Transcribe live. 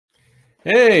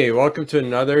Hey, welcome to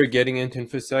another Getting into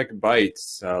InfoSec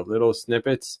Bites, little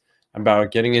snippets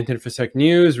about getting into InfoSec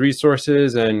news,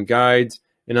 resources, and guides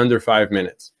in under 5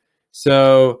 minutes.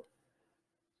 So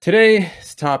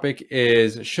today's topic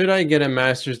is, should I get a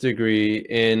master's degree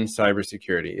in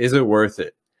cybersecurity? Is it worth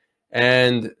it?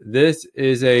 And this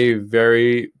is a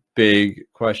very big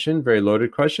question, very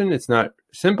loaded question. It's not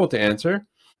simple to answer.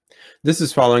 This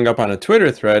is following up on a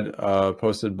Twitter thread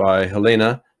posted by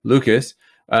Helena Lucas.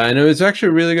 And it was actually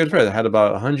a really good thread. It had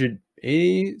about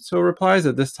 180 so replies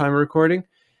at this time of recording.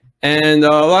 And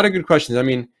a lot of good questions. I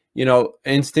mean,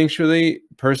 instinctually,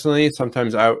 personally,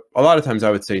 a lot of times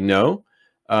I would say no,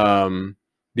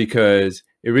 because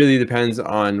it really depends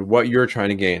on what you're trying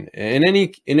to gain. In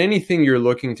anything you're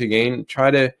looking to gain,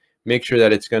 try to make sure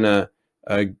that it's going to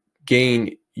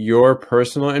gain your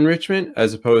personal enrichment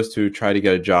as opposed to try to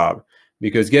get a job,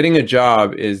 because getting a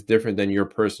job is different than your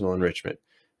personal enrichment.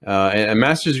 And a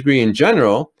master's degree in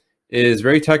general is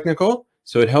very technical,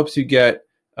 so it helps you get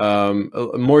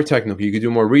more technical. You could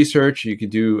do more research, you could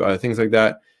do things like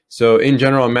that. So in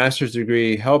general, a master's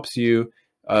degree helps you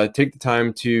take the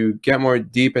time to get more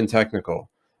deep and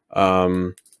technical.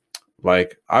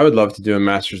 Like I would love to do a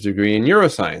master's degree in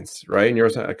neuroscience, right?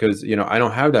 Neuroscience, because I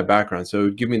don't have that background, so it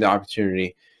would give me the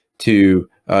opportunity to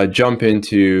jump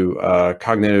into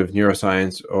cognitive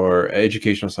neuroscience or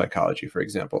educational psychology, for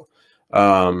example.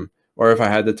 Or if I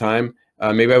had the time,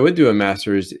 maybe I would do a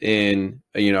master's in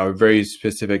a very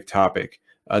specific topic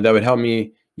that would help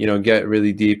me get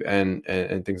really deep and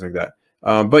things like that.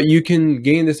 But you can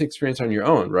gain this experience on your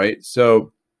own, right?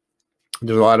 So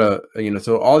there's a lot of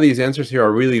so all these answers here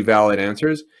are really valid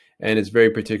answers, and it's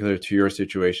very particular to your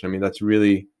situation. I mean, that's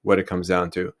really what it comes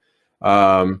down to.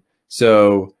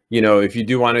 So if you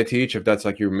do want to teach, if that's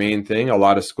like your main thing, a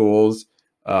lot of schools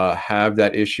have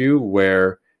that issue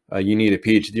where you need a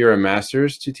PhD or a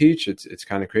master's to teach. It's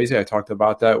kind of crazy. I talked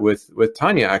about that with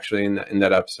Tanya actually in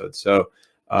that episode. So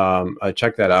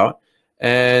check that out.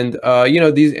 And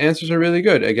these answers are really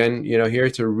good. Again, here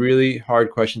it's a really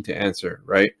hard question to answer,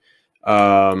 right?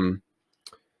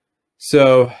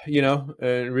 So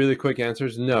really quick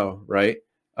answers, no, right?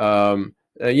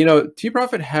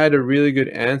 T-Profit had a really good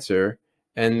answer,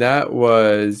 and that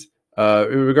was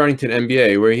regarding to an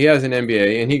MBA, where he has an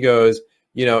MBA and he goes,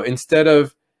 instead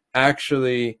of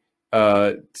actually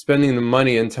spending the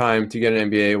money and time to get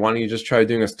an MBA, why don't you just try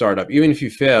doing a startup? Even if you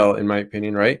fail, in my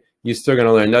opinion, right, you're still going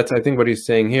to learn. That's, I think, what he's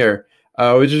saying here,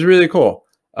 which is really cool.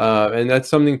 And that's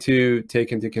something to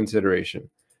take into consideration.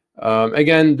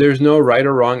 Again, there's no right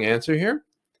or wrong answer here.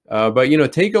 But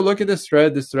take a look at this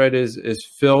thread. This thread is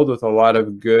filled with a lot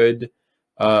of good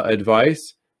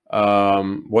advice,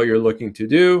 what you're looking to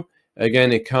do.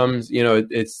 Again, it comes,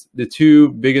 it's the two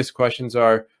biggest questions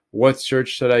are, what cert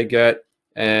should I get,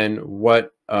 and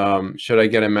what should I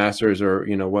get a master's, or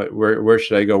where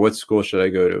should I go, what school should I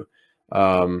go to?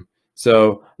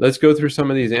 So let's go through some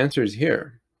of these answers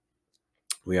here.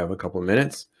 We have a couple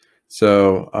minutes.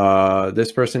 So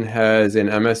this person has an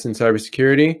MS in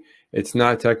cybersecurity. It's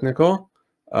not technical,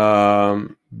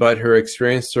 but her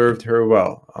experience served her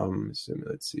well. So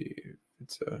let's see,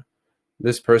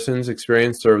 this person's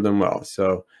experience served them well.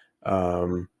 So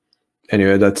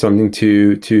anyway, that's something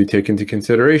to take into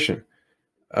consideration.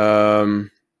 Let's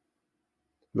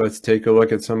take a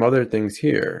look at some other things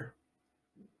here.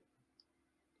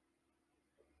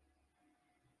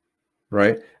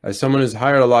 Right? As someone who's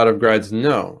hired a lot of grads,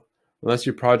 no, unless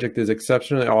your project is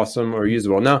exceptionally awesome or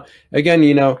usable. Now, again,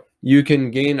 you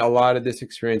can gain a lot of this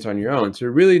experience on your own. So it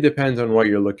really depends on what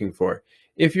you're looking for.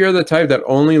 If you're the type that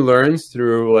only learns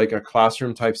through like a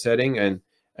classroom type setting, and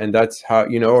that's how,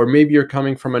 or maybe you're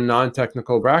coming from a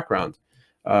non-technical background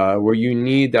where you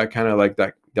need that kind of like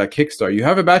that kickstart. You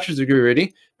have a bachelor's degree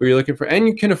already, but you're looking for, and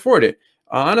you can afford it.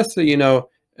 Honestly, from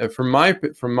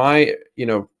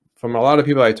a lot of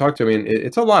people I talk to, I mean,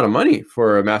 it's a lot of money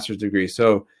for a master's degree.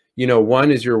 So, one,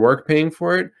 is your work paying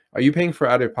for it? Are you paying for it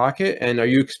out of pocket? And are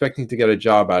you expecting to get a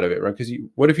job out of it, right? Because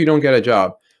what if you don't get a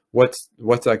job? What's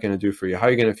that going to do for you? How are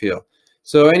you going to feel?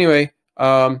 So anyway,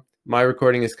 my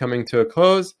recording is coming to a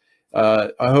close.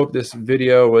 I hope this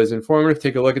video was informative.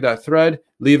 Take a look at that thread.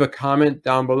 Leave a comment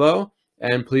down below.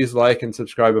 And please like and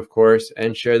subscribe, of course,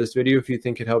 and share this video if you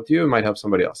think it helped you. It might help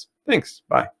somebody else. Thanks.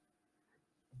 Bye.